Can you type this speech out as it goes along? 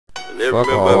Fuck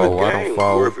a hoe, I don't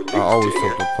fold. I always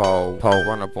took the pole.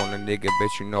 Run up on a nigga,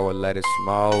 bitch, you know I let it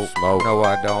smoke. No,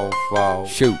 I don't fold.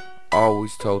 Shoot.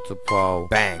 Always told to pole.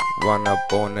 Bang. Run up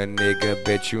on a nigga,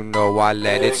 bitch, you know I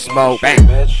let it smoke. Bang.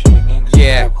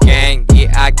 Yeah, gang,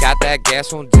 yeah, I got that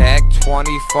gas on deck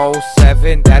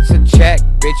 24/7, that's a check.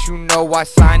 Bitch, you know I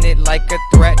sign it like a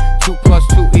threat. 2 +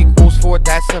 2 = 4,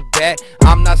 that's a bet.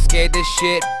 I'm not scared of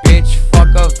shit, bitch, fuck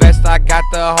a vest. I got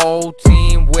the whole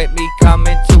team with me,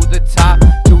 coming to the top,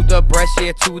 to the breast,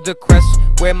 yeah, to the crest.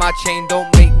 Where my chain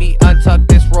don't make me untuck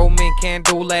this Roman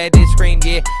candle, let it scream,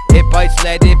 yeah. It bites,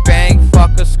 let it bang,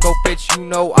 fuck a scope, bitch, you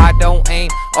know I don't aim.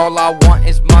 All I want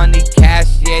is money, cash,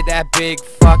 yeah, that big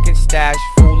fucking stash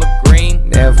full of green.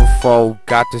 Never fold,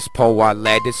 got this pole, I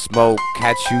let it smoke.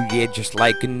 Catch you, yeah, just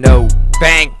like a note.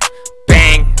 Bang,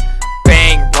 bang,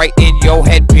 bang, right in your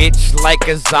head, bitch, like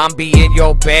a zombie in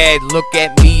your bed. Look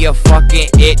at me, a fucking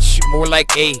itch, more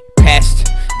like a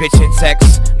pest, bitch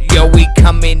insects. Yo, we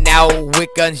coming out with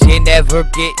guns, you never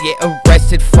get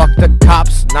arrested. Fuck the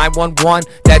cops, 911,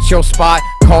 that's your spot.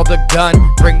 Call the gun,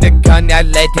 bring the gun, I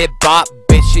let it bop.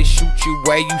 Bitches shoot you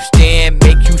where you stand,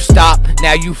 make you stop.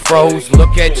 Now you froze,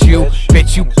 look at you,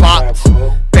 bitch, you popped.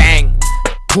 Bang.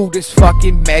 Pull this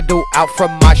fucking metal out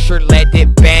from my shirt, let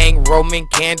it bang. Roman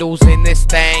candles in this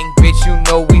thing, bitch, you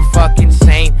know we fucking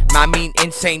sane. I mean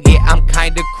insane, yeah, I'm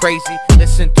kinda crazy.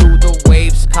 Listen to the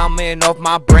waves coming off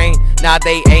my brain, nah,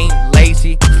 they ain't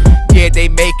lazy. Yeah, they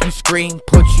make you scream,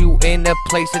 put you in a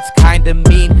place that's kinda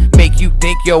mean. Make you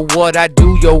think, yo, what I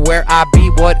do, yo, where I be.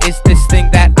 What is this thing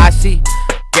that I see?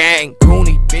 Gang,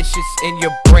 goony bitches in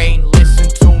your brain, listen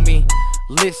to me.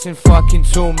 Listen fucking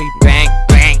to me, bang,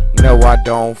 bang. No, I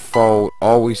don't fold,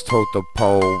 always told the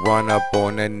pole. Run up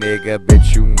on a nigga,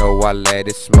 bitch, you know I let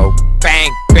it smoke. Bang,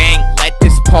 bang, let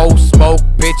this pole smoke.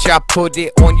 Bitch, I put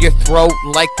it on your throat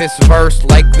like this verse,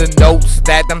 like the notes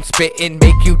that I'm spitting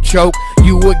make you choke.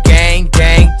 You a gang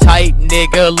type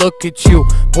nigga, look at you.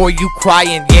 Boy, you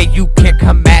crying, yeah, you can't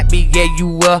come at me. Yeah,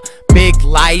 you a big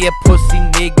liar, pussy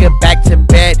nigga, back to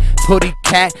bed. Putty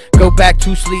cat, go back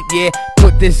to sleep, yeah.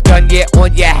 Put this gun, yeah,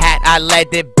 on your hat. I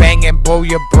let it bang and blow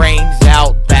your brains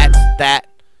out, that's that.